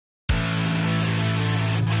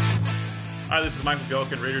Hi, this is Mike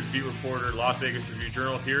Gehlken, Raiders beat reporter, Las Vegas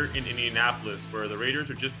Review-Journal here in Indianapolis, where the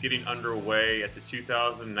Raiders are just getting underway at the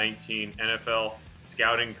 2019 NFL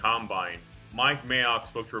Scouting Combine. Mike Mayock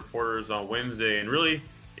spoke to reporters on Wednesday, and really,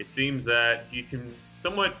 it seems that he can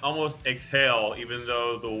somewhat almost exhale, even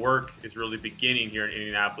though the work is really beginning here in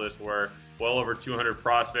Indianapolis, where well over 200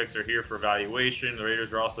 prospects are here for evaluation. The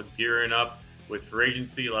Raiders are also gearing up with free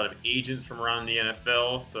agency, a lot of agents from around the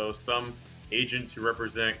NFL, so some agents who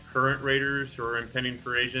represent current Raiders who are impending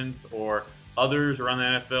free agents, or others around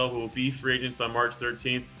the NFL who will be free agents on March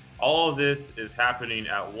 13th. All of this is happening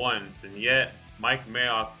at once, and yet Mike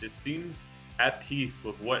Mayock just seems at peace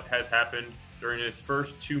with what has happened during his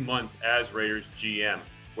first 2 months as Raiders GM,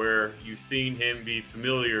 where you've seen him be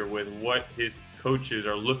familiar with what his coaches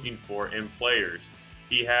are looking for in players.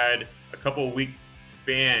 He had a couple-week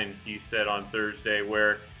span, he said on Thursday,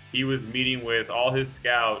 where he was meeting with all his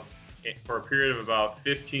scouts for a period of about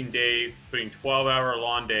 15 days, putting 12-hour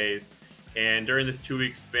lawn days, and during this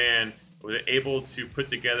 2-week span, was able to put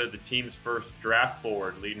together the team's first draft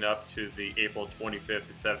board leading up to the April 25th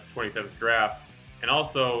to 27th draft, and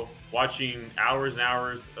also watching hours and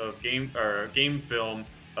hours of game film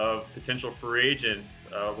of potential free agents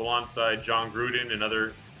alongside John Gruden and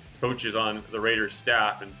other coaches on the Raiders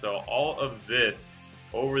staff. And so all of this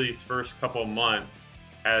over these first couple months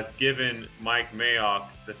has given Mike Mayock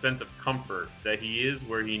the sense of comfort that he is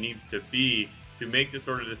where he needs to be to make the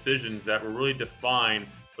sort of decisions that will really define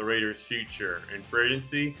the Raiders' future. In free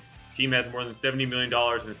agency, the team has more than $70 million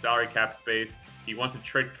in salary cap space. He wants to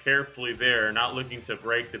tread carefully there, not looking to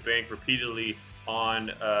break the bank repeatedly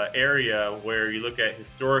on area where you look at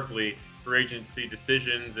historically free agency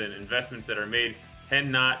decisions and investments that are made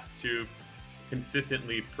tend not to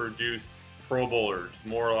consistently produce Pro Bowlers,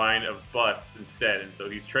 more a line of busts instead. And so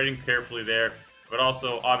he's treading carefully there, but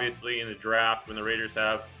also obviously in the draft when the Raiders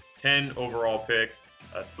have 10 overall picks,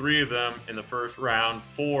 3 of them in the first round,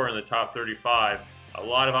 4 in the top 35. A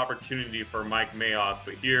lot of opportunity for Mike Mayock,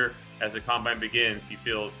 but here as the combine begins, he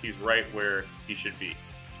feels he's right where he should be.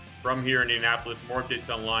 From here in Indianapolis, more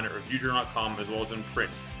updates online at reviewjournal.com as well as in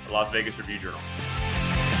print at Las Vegas Review-Journal.